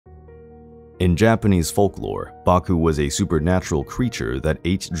In Japanese folklore, Baku was a supernatural creature that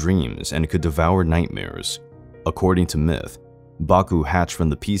ate dreams and could devour nightmares. According to myth, Baku hatched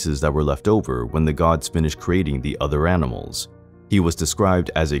from the pieces that were left over when the gods finished creating the other animals. He was described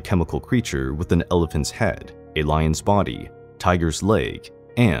as a chemical creature with an elephant's head, a lion's body, tiger's leg,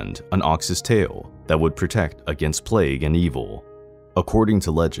 and an ox's tail that would protect against plague and evil. According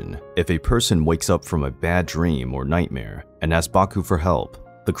to legend, if a person wakes up from a bad dream or nightmare and asks Baku for help,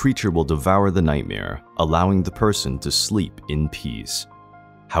 the creature will devour the nightmare, allowing the person to sleep in peace.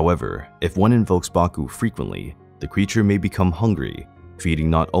 However, if one invokes Baku frequently, the creature may become hungry,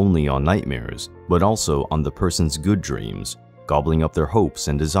 feeding not only on nightmares, but also on the person's good dreams, gobbling up their hopes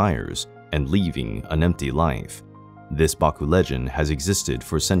and desires, and leaving an empty life. This Baku legend has existed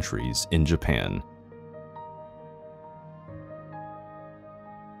for centuries in Japan.